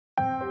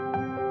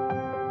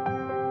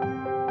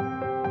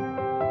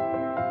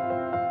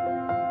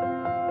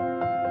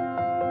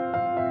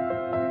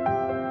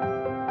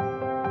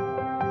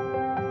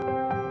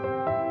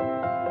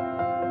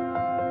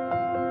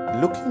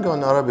Looking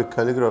on Arabic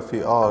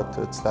calligraphy art,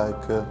 it's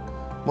like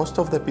most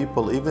of the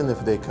people, even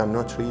if they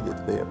cannot read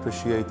it, they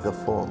appreciate the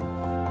form.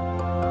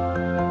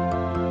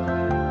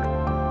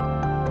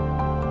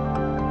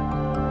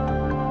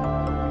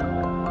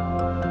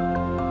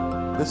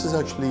 This is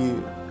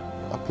actually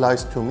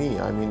applies to me.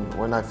 I mean,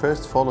 when I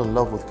first fall in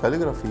love with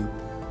calligraphy,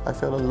 I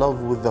fell in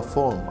love with the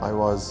form. I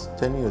was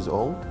 10 years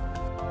old.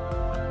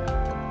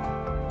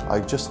 I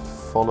just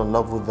fall in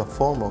love with the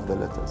form of the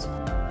letters.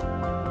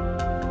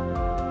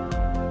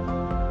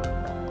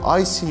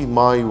 I see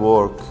my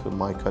work,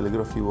 my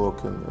calligraphy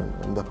work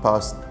in the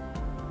past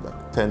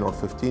like 10 or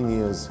 15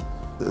 years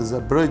as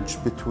a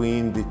bridge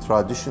between the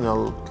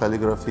traditional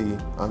calligraphy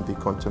and the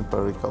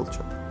contemporary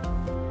culture.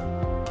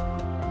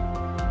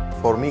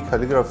 For me,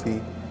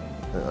 calligraphy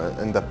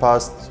in the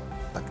past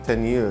like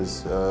 10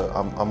 years,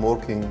 I'm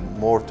working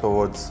more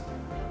towards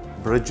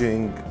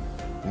bridging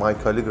my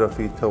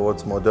calligraphy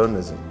towards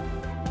modernism.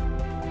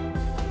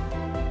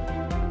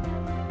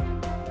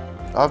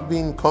 I've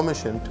been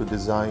commissioned to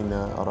design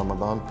a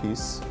Ramadan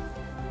piece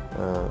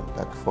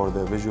like for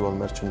the visual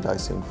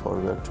merchandising for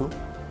Virtu.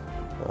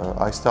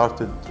 I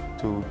started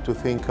to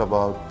think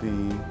about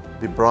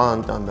the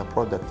brand and the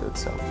product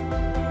itself.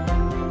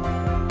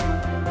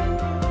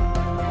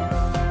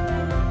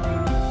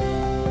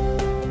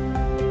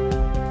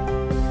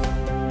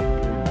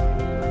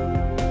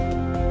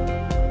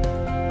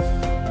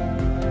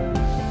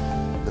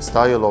 The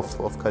style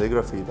of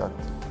calligraphy that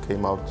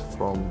came out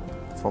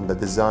from the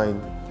design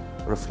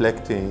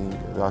reflecting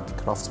that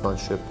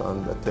craftsmanship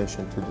and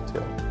attention to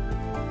detail.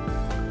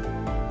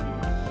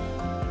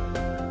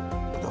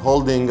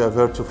 Holding a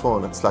Virtu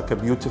phone, it's like a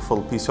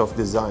beautiful piece of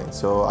design,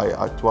 so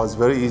it was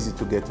very easy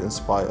to get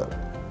inspired.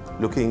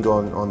 Looking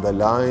on the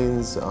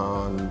lines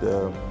and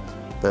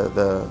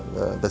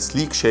the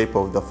sleek shape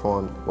of the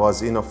phone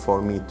was enough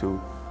for me to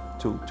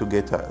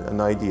get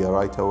an idea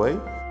right away.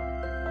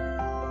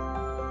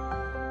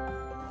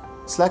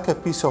 It's like a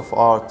piece of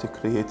art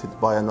created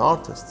by an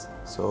artist.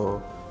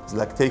 So it's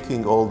like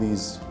taking all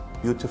these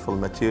beautiful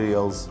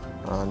materials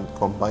and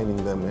combining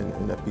them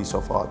in a piece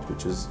of art,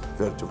 which is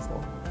Virtu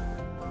phone.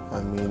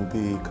 I mean,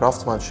 the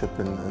craftsmanship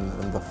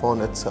in the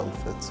phone itself,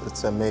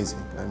 it's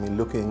amazing. I mean,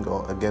 looking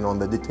again on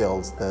the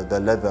details, the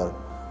leather,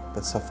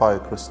 the sapphire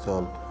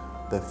crystal,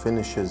 the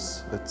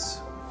finishes,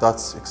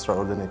 that's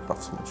extraordinary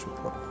craftsmanship.